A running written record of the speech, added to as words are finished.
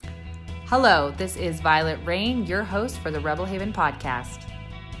Hello, this is Violet Rain, your host for the Rebel Haven podcast,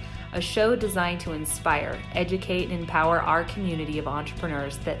 a show designed to inspire, educate, and empower our community of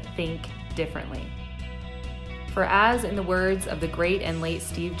entrepreneurs that think differently. For as in the words of the great and late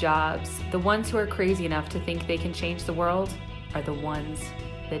Steve Jobs, the ones who are crazy enough to think they can change the world are the ones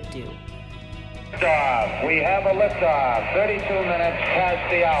that do. Liftoff. We have a liftoff. 32 minutes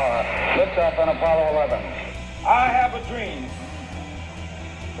past the hour. Liftoff on Apollo 11. I have a dream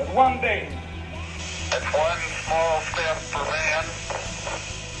that one day it's one small step for man,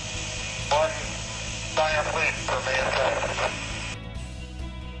 one giant leap for mankind.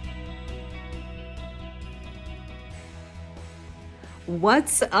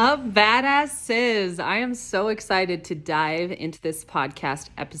 What's up, badasses? I am so excited to dive into this podcast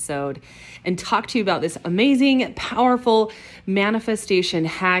episode and talk to you about this amazing, powerful manifestation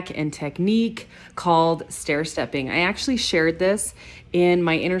hack and technique called stair stepping. I actually shared this in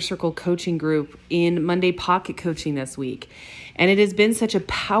my Inner Circle coaching group in Monday Pocket Coaching this week. And it has been such a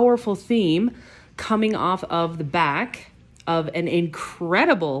powerful theme coming off of the back of an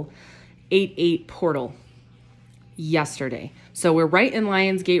incredible 8-8 portal yesterday. So we're right in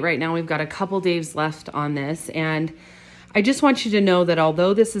Lionsgate right now. We've got a couple days left on this. And I just want you to know that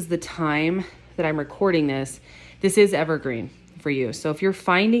although this is the time that I'm recording this, this is evergreen for you. So if you're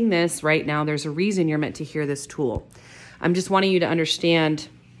finding this right now, there's a reason you're meant to hear this tool. I'm just wanting you to understand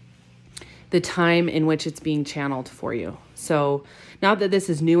the time in which it's being channeled for you. So not that this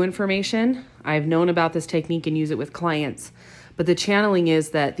is new information, I've known about this technique and use it with clients, but the channeling is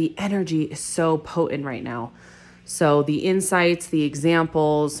that the energy is so potent right now. So the insights, the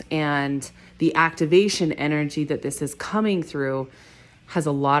examples, and the activation energy that this is coming through has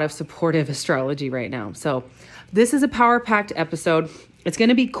a lot of supportive astrology right now. So this is a power-packed episode. It's going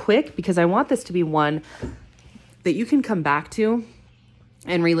to be quick because I want this to be one that you can come back to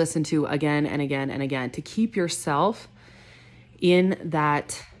and re-listen to again and again and again to keep yourself in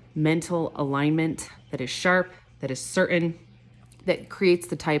that mental alignment that is sharp, that is certain, that creates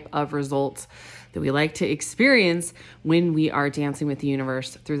the type of results that we like to experience when we are dancing with the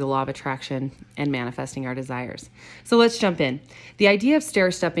universe through the law of attraction and manifesting our desires. So let's jump in. The idea of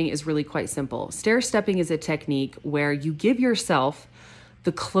stair stepping is really quite simple. Stair stepping is a technique where you give yourself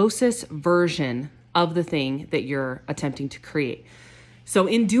the closest version of the thing that you're attempting to create. So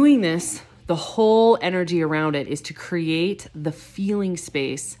in doing this, the whole energy around it is to create the feeling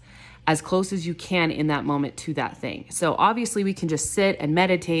space as close as you can in that moment to that thing. So obviously we can just sit and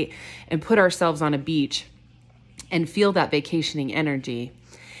meditate and put ourselves on a beach and feel that vacationing energy.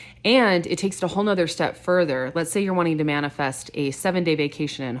 And it takes it a whole nother step further. Let's say you're wanting to manifest a 7-day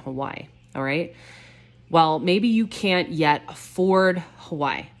vacation in Hawaii. All right. Well, maybe you can't yet afford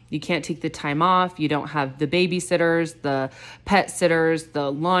Hawaii. You can't take the time off. You don't have the babysitters, the pet sitters, the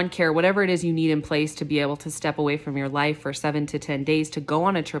lawn care, whatever it is you need in place to be able to step away from your life for 7 to 10 days to go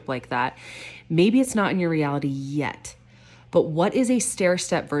on a trip like that. Maybe it's not in your reality yet. But what is a stair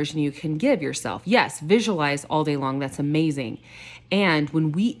step version you can give yourself? Yes, visualize all day long. That's amazing. And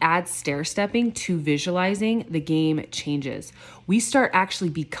when we add stair stepping to visualizing, the game changes. We start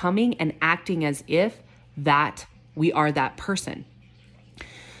actually becoming and acting as if that we are that person.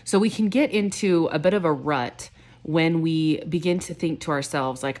 So we can get into a bit of a rut when we begin to think to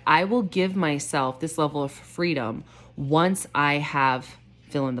ourselves, like, I will give myself this level of freedom once I have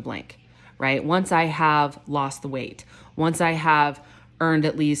fill in the blank, right? Once I have lost the weight, once I have earned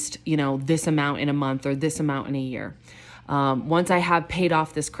at least, this amount in a month or this amount in a year. Once I have paid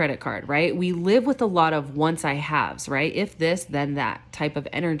off this credit card, right? We live with a lot of once I haves, right? If this, then that type of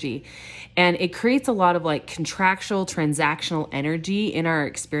energy. And it creates a lot of like contractual, transactional energy in our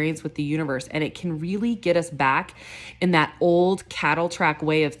experience with the universe. And it can really get us back in that old cattle track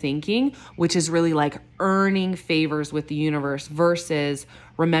way of thinking, which is really like earning favors with the universe versus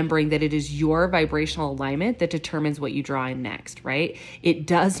remembering that it is your vibrational alignment that determines what you draw in next, right? It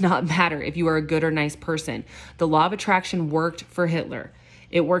does not matter if you are a good or nice person. The law of attraction worked for Hitler.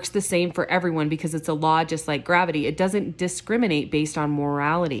 It works the same for everyone because it's a law just like gravity. It doesn't discriminate based on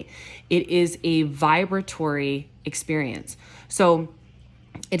morality. It is a vibratory experience. So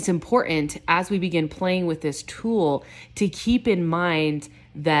it's important as we begin playing with this tool to keep in mind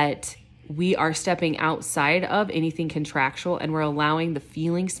that we are stepping outside of anything contractual and we're allowing the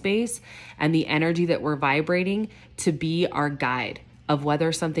feeling space and the energy that we're vibrating to be our guide of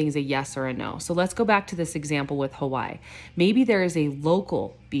whether something is a yes or a no. So let's go back to this example with Hawaii. Maybe there is a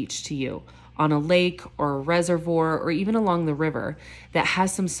local beach to you on a lake or a reservoir or even along the river that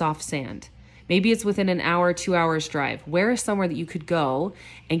has some soft sand. Maybe it's within an hour, 2 hours drive. Where is somewhere that you could go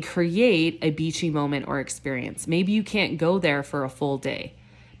and create a beachy moment or experience? Maybe you can't go there for a full day.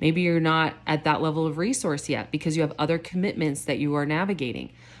 Maybe you're not at that level of resource yet because you have other commitments that you are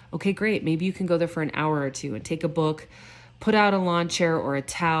navigating. Okay, great. Maybe you can go there for an hour or two and take a book, put out a lawn chair or a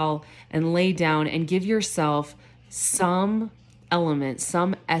towel and lay down and give yourself some element,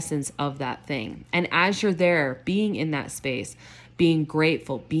 some essence of that thing. And as you're there, being in that space, being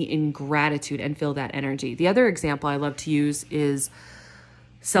grateful, be in gratitude and feel that energy. The other example I love to use is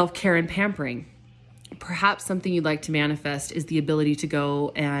self-care and pampering. Perhaps something you'd like to manifest is the ability to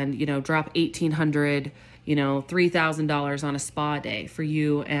go and, drop $1,800, $3,000 on a spa day for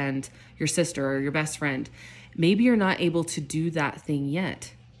you and your sister or your best friend. Maybe you're not able to do that thing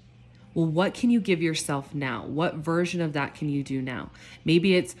yet. Well, what can you give yourself now? What version of that can you do now?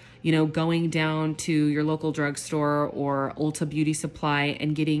 Maybe it's, going down to your local drugstore or Ulta Beauty Supply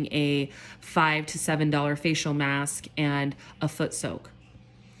and getting a $5 to $7 facial mask and a foot soak,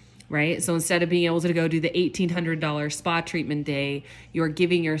 right? So instead of being able to go do the $1,800 spa treatment day, you're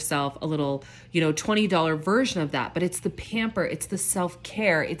giving yourself a little, $20 version of that. But it's the pamper, it's the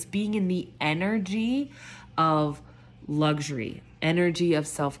self-care, it's being in the energy of luxury, energy of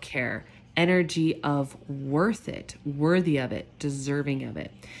self-care, energy of worthy of it, deserving of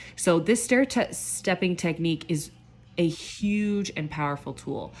it. So this stepping technique is a huge and powerful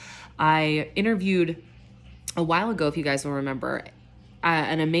tool. I interviewed a while ago, if you guys will remember,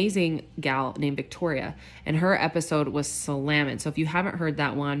 an amazing gal named Victoria, and her episode was slamming. So if you haven't heard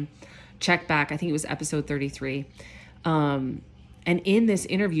that one, check back. I think it was episode 33. And in this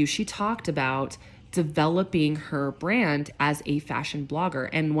interview, she talked about developing her brand as a fashion blogger.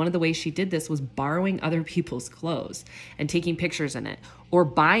 And one of the ways she did this was borrowing other people's clothes and taking pictures in it, or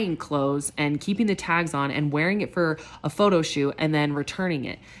buying clothes and keeping the tags on and wearing it for a photo shoot and then returning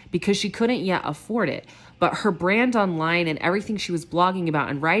it because she couldn't yet afford it. But her brand online and everything she was blogging about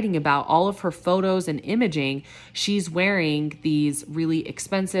and writing about, all of her photos and imaging, she's wearing these really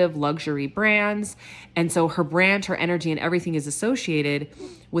expensive luxury brands. And so her brand, her energy, and everything is associated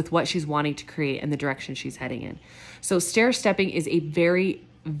with what she's wanting to create and the direction she's heading in. So stair stepping is a very,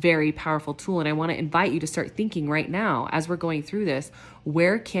 very powerful tool. And I want to invite you to start thinking right now, as we're going through this,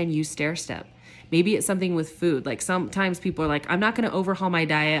 where can you stair step? Maybe it's something with food. Like sometimes people are like, I'm not going to overhaul my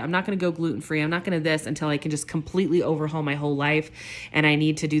diet. I'm not going to go gluten-free. I'm not going to this until I can just completely overhaul my whole life. And I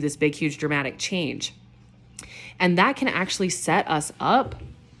need to do this big, huge, dramatic change. And that can actually set us up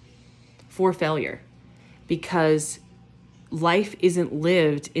for failure because life isn't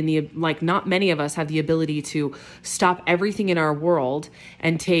lived in the, not many of us have the ability to stop everything in our world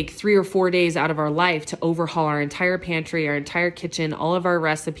and take 3 or 4 days out of our life to overhaul our entire pantry, our entire kitchen, all of our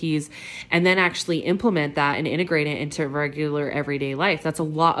recipes, and then actually implement that and integrate it into regular everyday life. That's a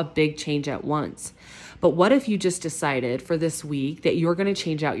lot of big change at once. But what if you just decided for this week that you're going to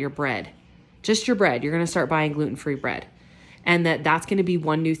change out your bread? Just your bread. You're going to start buying gluten-free bread. And that's going to be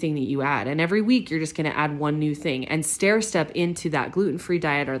one new thing that you add. And every week you're just going to add one new thing and stair step into that gluten-free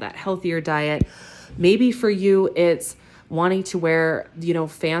diet or that healthier diet. Maybe for you, it's wanting to wear,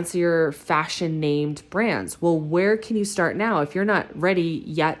 fancier fashion named brands. Well, where can you start now? If you're not ready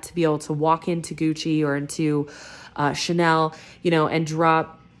yet to be able to walk into Gucci or into Chanel, and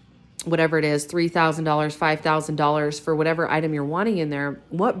drop whatever it is, $3,000, $5,000 for whatever item you're wanting in there,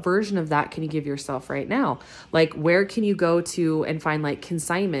 what version of that can you give yourself right now? Like, where can you go to and find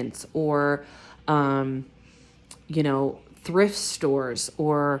consignments or, thrift stores,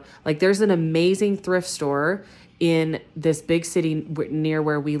 or there's an amazing thrift store in this big city near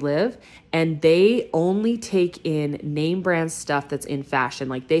where we live, and they only take in name brand stuff that's in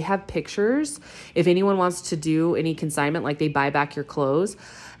fashion. They have pictures. If anyone wants to do any consignment, they buy back your clothes.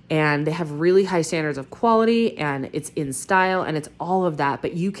 And they have really high standards of quality, and it's in style, and it's all of that.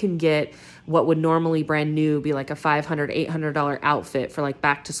 But you can get what would normally brand new be like a $500, $800 outfit for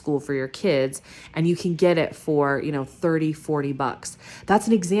back to school for your kids. And you can get it for, $30, $40. That's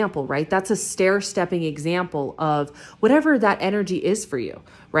an example, right? That's a stair stepping example of whatever that energy is for you,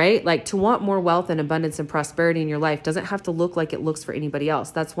 right? To want more wealth and abundance and prosperity in your life doesn't have to look like it looks for anybody else.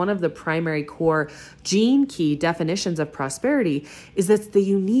 That's one of the primary core gene key definitions of prosperity, is that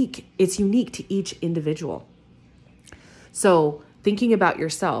it's unique to each individual. So thinking about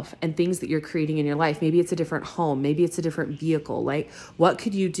yourself and things that you're creating in your life, maybe it's a different home, maybe it's a different vehicle. What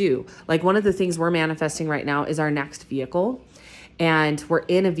could you do? One of the things we're manifesting right now is our next vehicle. And we're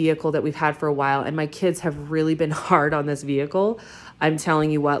in a vehicle that we've had for a while, and my kids have really been hard on this vehicle. I'm telling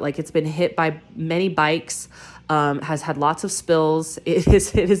you what, it's been hit by many bikes. has had lots of spills. It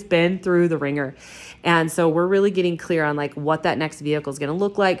has been through the ringer. And so we're really getting clear on like what that next vehicle is going to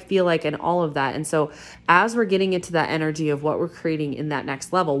look like, feel like, and all of that. And so as we're getting into that energy of what we're creating in that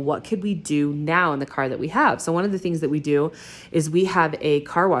next level, what could we do now in the car that we have? So one of the things that we do is we have a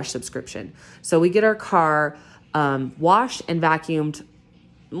car wash subscription. So we get our car washed and vacuumed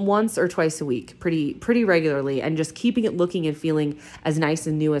once or twice a week, pretty regularly, and just keeping it looking and feeling as nice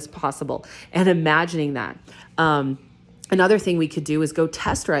and new as possible, and imagining that. Another thing we could do is go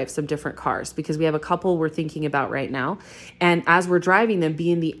test drive some different cars, because we have a couple we're thinking about right now. And as we're driving them,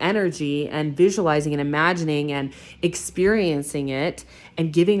 be in the energy and visualizing and imagining and experiencing it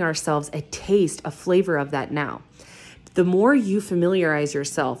and giving ourselves a taste, a flavor of that now. The more you familiarize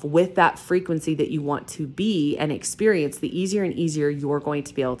yourself with that frequency that you want to be and experience, the easier and easier you're going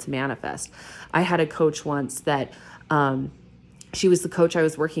to be able to manifest. I had a coach once that she was the coach I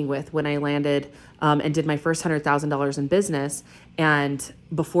was working with when I landed and did my first $100,000 in business. And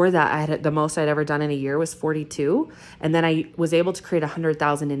before that, I had the most I'd ever done in a year was 42. And then I was able to create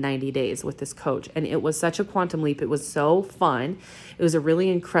 100,000 in 90 days with this coach. And it was such a quantum leap. It was so fun. It was a really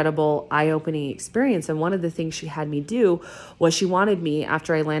incredible, eye-opening experience. And one of the things she had me do was she wanted me,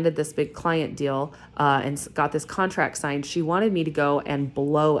 after I landed this big client deal and got this contract signed, she wanted me to go and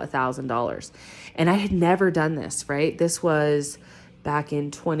blow $1,000. And I had never done this, right? This was back in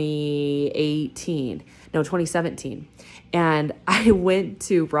 2017. And I went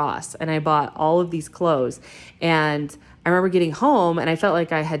to Ross and I bought all of these clothes. And I remember getting home and I felt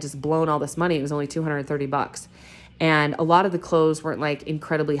like I had just blown all this money. It was only $230. And a lot of the clothes weren't like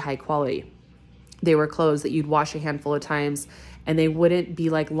incredibly high quality. They were clothes that you'd wash a handful of times, and they wouldn't be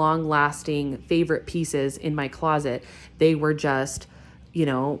like long lasting favorite pieces in my closet. They were just,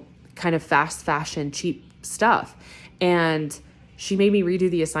 kind of fast fashion, cheap stuff. And she made me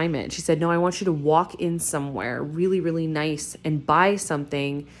redo the assignment. She said, no, I want you to walk in somewhere really, really nice and buy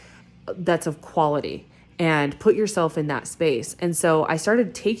something that's of quality and put yourself in that space. And so I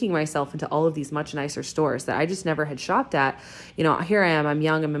started taking myself into all of these much nicer stores that I just never had shopped at. Here I am, I'm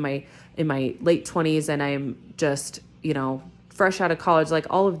young, I'm in my late 20s, and I'm just, fresh out of college, like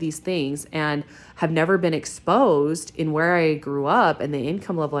all of these things, and have never been exposed in where I grew up and the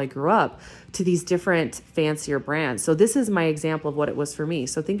income level I grew up to these different fancier brands. So this is my example of what it was for me.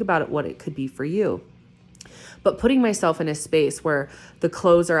 So think about it, what it could be for you. But putting myself in a space where the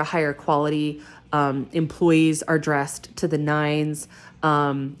clothes are a higher quality, employees are dressed to the nines,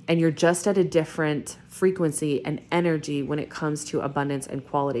 and you're just at a different frequency and energy when it comes to abundance and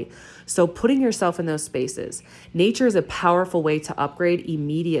quality. So putting yourself in those spaces. Nature is a powerful way to upgrade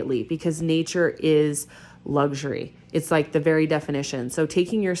immediately, because nature is luxury. It's like the very definition. So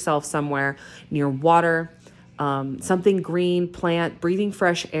taking yourself somewhere near water, something green, plant, breathing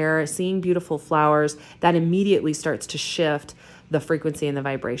fresh air, seeing beautiful flowers, that immediately starts to shift the frequency and the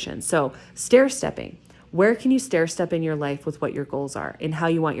vibration. So stair stepping. Where can you stair step in your life with what your goals are and how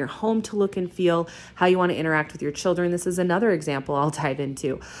you want your home to look and feel, how you want to interact with your children? This is another example I'll dive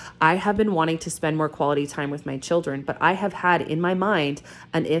into. I have been wanting to spend more quality time with my children, but I have had in my mind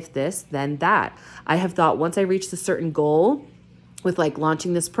an if this, then that. I have thought once I reach a certain goal, with like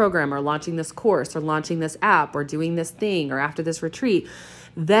launching this program or launching this course or launching this app or doing this thing or after this retreat,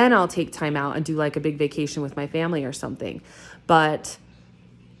 then I'll take time out and do like a big vacation with my family or something. But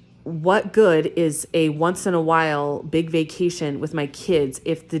what good is a once in a while big vacation with my kids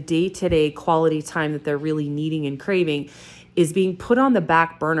if the day-to-day quality time that they're really needing and craving is being put on the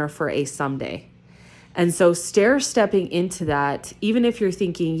back burner for a someday? And so stair stepping into that, even if you're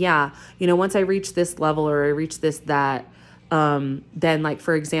thinking, once I reach this level or I reach this, that, then like,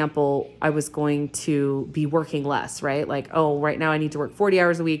 for example, I was going to be working less, right? Like, right now I need to work 40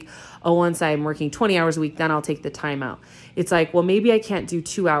 hours a week. Once I'm working 20 hours a week, then I'll take the time out. It's like, well, maybe I can't do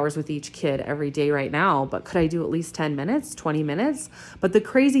 2 hours with each kid every day right now, but could I do at least 10 minutes, 20 minutes? But the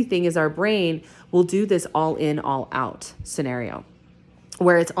crazy thing is our brain will do this all in, all out scenario,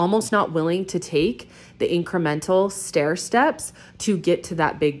 where it's almost not willing to take the incremental stair steps to get to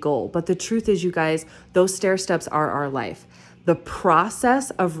that big goal. But the truth is, you guys, those stair steps are our life. The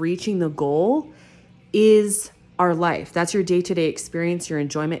process of reaching the goal is our life. That's your day-to-day experience, your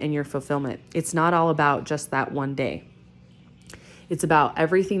enjoyment, and your fulfillment. It's not all about just that one day. It's about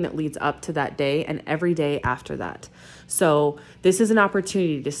everything that leads up to that day and every day after that. So this is an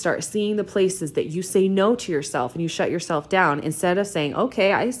opportunity to start seeing the places that you say no to yourself and you shut yourself down, instead of saying,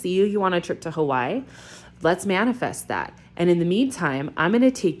 okay, I see you want a trip to Hawaii. Let's manifest that. And in the meantime, I'm going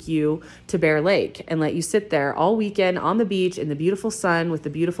to take you to Bear Lake and let you sit there all weekend on the beach in the beautiful sun with the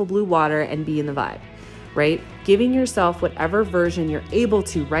beautiful blue water and be in the vibe, right? Giving yourself whatever version you're able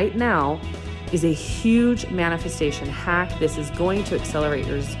to right now is a huge manifestation hack. This is going to accelerate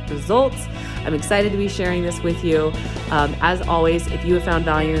your results. I'm excited to be sharing this with you. As always, if you have found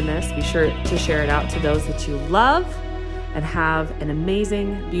value in this, be sure to share it out to those that you love, and have an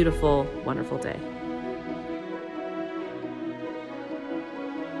amazing, beautiful, wonderful day.